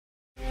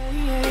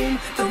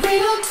we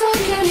don't talk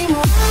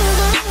anymore.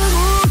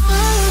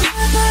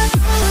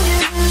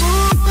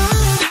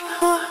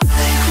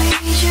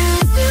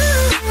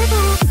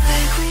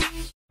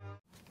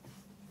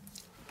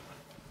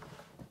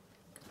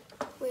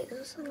 Wait, is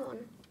this thing on?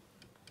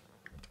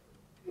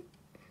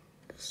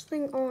 This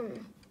thing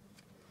on?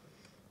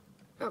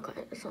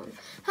 Okay, it's on.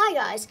 Hi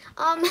guys.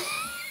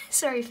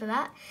 Sorry for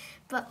that.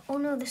 But oh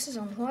no, this is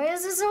on. Why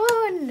is this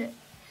on?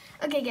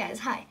 Okay guys,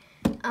 hi.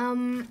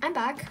 I'm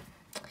back.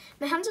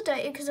 My hands are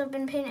dirty because I've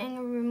been painting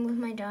a room with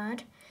my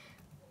dad.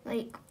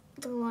 Like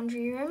the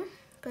laundry room.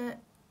 But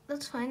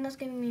that's fine, that's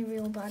giving me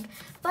real bad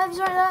vibes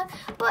right there.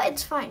 But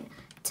it's fine.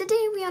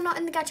 Today we are not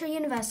in the gacha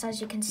universe,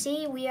 as you can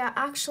see. We are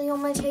actually on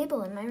my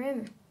table in my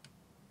room.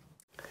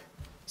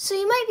 So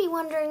you might be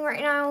wondering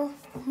right now,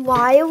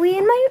 why are we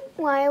in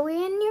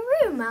your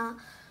room,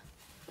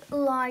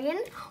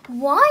 Lion?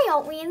 Why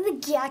aren't we in the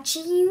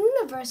gacha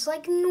universe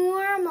like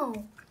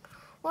normal?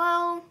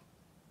 Well,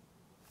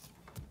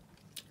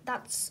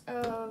 that's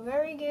a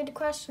very good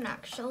question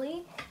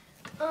actually.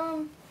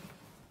 Well,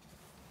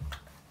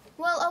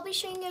 I'll be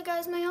showing you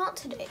guys my art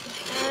today,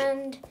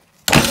 and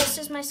this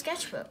is my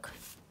sketchbook.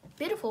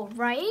 Beautiful,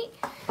 right?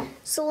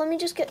 So let me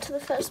just get to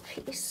the first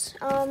piece.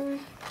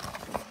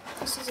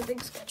 This is a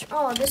big sketch.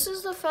 Oh, this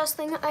is the first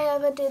thing I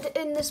ever did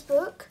in this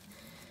book.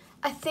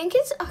 I think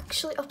it's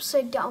actually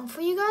upside down for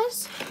you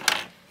guys.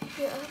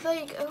 Yeah, there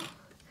you go.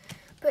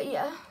 But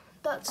yeah,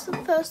 that's the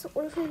first.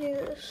 What if we do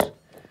this?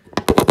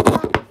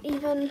 Not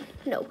even,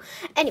 no.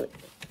 Anyway,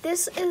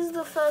 this is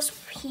the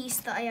first piece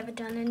that I ever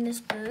done in this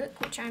book,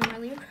 which I'm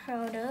really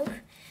proud of.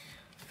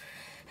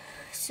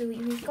 So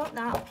we've got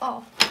that.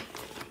 Oh,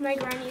 my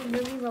granny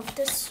really loved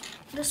this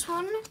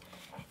one.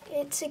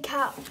 It's a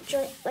cat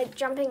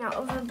jumping out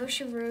of a bush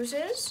of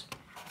roses.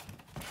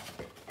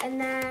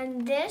 And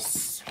then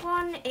this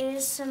one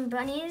is some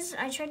bunnies.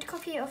 I tried to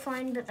copy it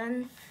offline, but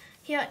then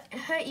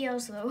hurt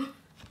ears though.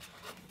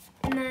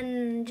 And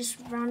then just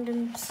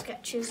random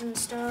sketches and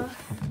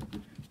stuff,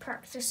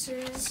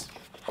 practices.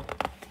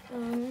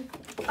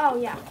 Oh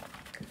yeah.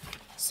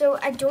 So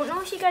I don't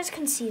know if you guys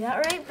can see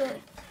that right, but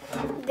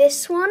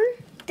this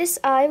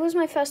eye was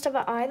my first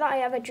ever eye that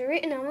I ever drew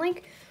it, and I'm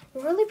like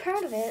really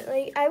proud of it.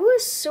 Like, I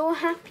was so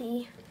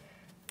happy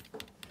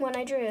when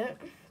I drew it.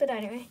 But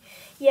anyway,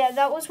 yeah,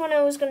 that was when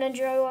I was gonna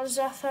draw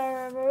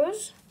Zephyr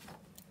Rose.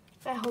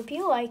 I hope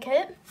you like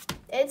it.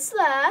 It's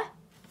there.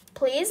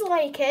 Please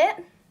like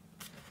it.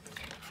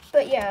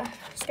 But yeah,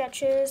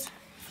 sketches.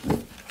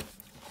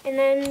 And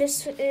then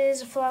this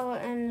is a flower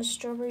and a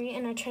strawberry,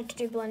 and I tried to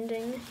do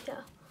blending.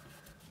 Yeah.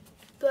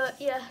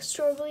 But yeah,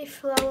 strawberry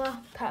flower,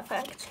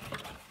 perfect.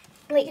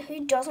 Like,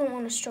 who doesn't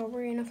want a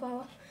strawberry and a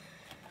flower?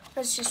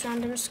 That's just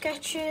random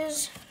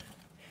sketches.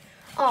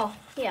 Oh,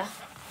 yeah.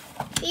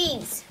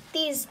 These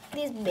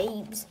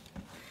babes.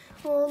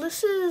 Well,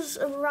 this is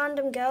a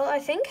random girl. I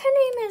think her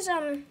name is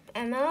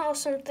Emma or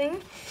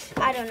something.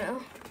 I don't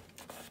know.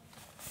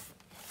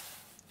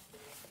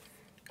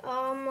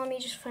 Let me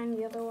just find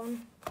the other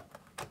one.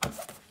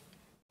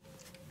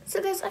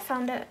 So guys, I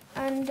found it,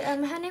 and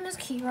her name is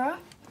Kira.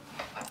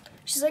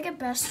 She's like a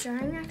best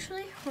drawing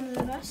actually, one of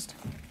the best.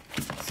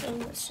 So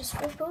let's just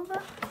flip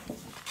over.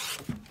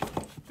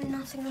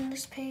 Nothing on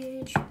this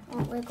page.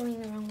 Oh, we're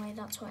going the wrong way,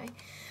 that's why.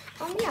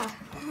 Yeah.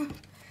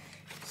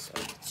 So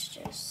it's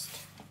just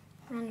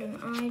random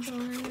eye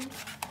drawing.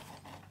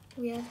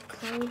 We have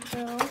Cloud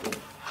Girl.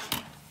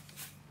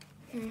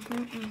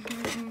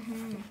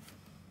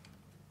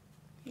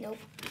 Nope.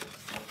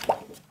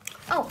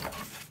 Oh,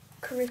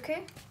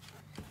 Kuruku.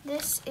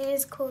 This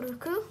is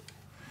Koruku.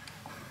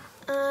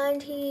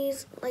 And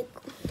he's like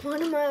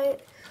one of my,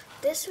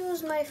 this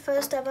was my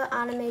first ever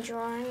anime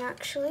drawing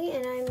actually,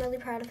 and I'm really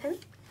proud of him.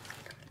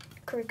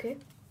 Kuruku.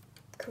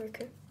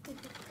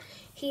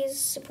 He's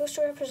supposed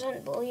to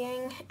represent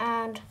bullying,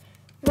 and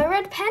my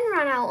red pen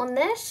ran out on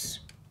this,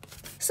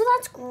 so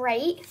that's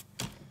great.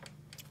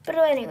 But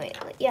anyway,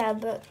 yeah.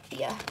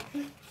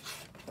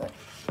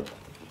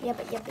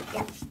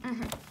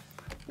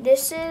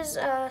 This is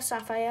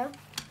Sapphire.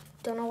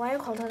 Don't know why I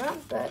called her that,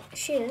 but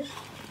she is.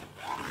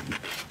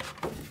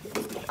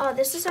 Oh,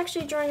 this is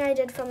actually a drawing I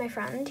did for my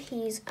friend.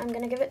 I'm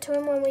gonna give it to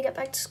him when we get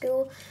back to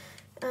school.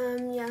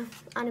 Yeah,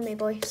 anime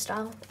boy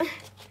style.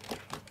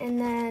 And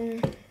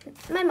then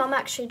my mom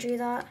actually drew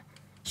that.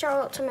 Shout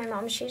out to my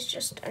mom, she's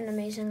just an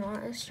amazing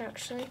artist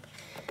actually.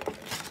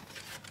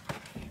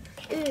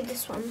 Ooh,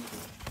 this one.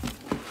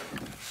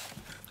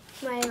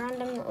 My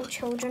random little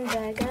children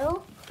bear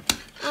girl.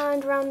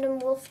 And random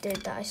wolf did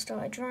that I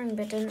started drawing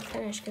but didn't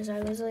finish because I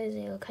was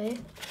lazy, okay?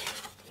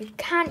 You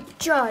can't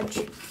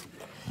judge.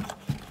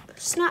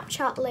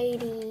 Snapchat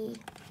lady.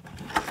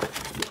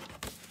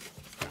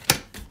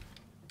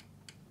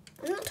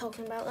 I'm not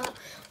talking about that.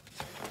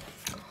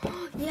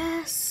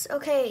 Yes,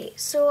 okay,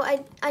 so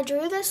I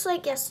drew this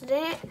like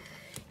yesterday,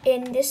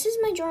 and this is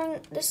my drawing.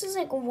 This is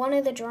like one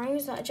of the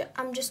drawings that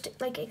I'm just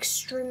like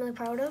extremely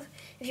proud of.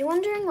 If you're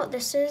wondering what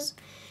this is,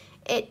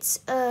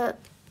 it's a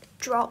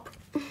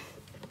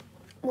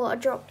water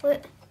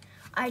droplet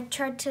I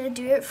tried to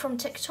do it from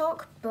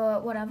TikTok,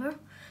 but whatever.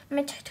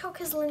 My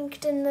TikTok is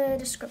linked in the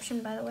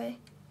description, by the way.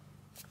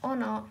 Or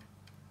not.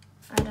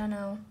 I don't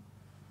know.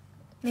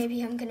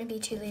 Maybe I'm gonna be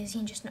too lazy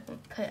and just not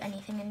put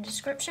anything in the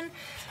description.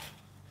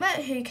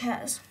 But who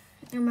cares?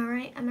 Am I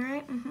right? Am I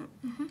right?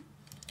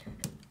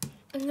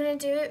 I'm gonna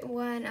do it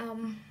when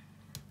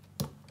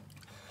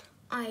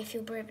I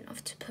feel brave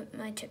enough to put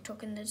my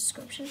TikTok in the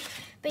description.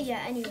 But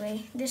yeah,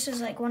 anyway, this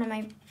is like one of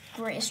my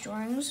greatest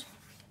drawings.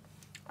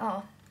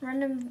 Oh,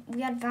 random,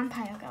 we had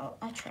vampire girl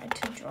I tried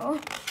to draw.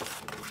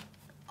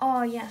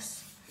 Oh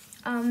yes.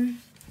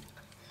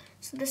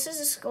 So this is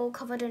a skull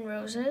covered in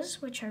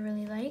roses, which I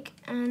really like.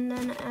 And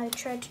then I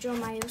tried to draw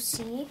my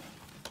OC.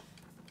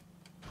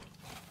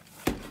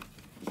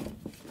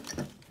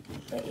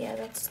 But yeah,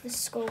 that's the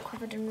skull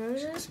covered in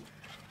roses.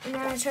 And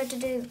then I tried to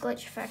do the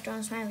glitch effect on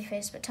a smiley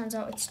face, but turns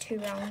out it's too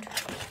round.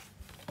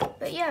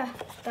 But yeah,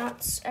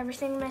 that's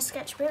everything in my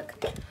sketchbook.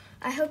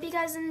 I hope you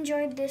guys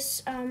enjoyed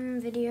this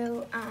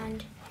video,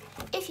 and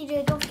if you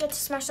did, don't forget to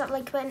smash that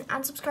like button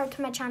and subscribe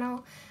to my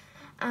channel.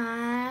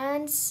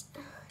 And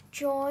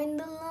join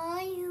the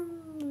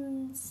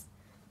lions.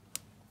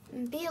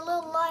 Be a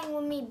little lion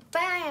with me.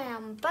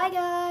 Bam! Bye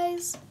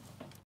guys!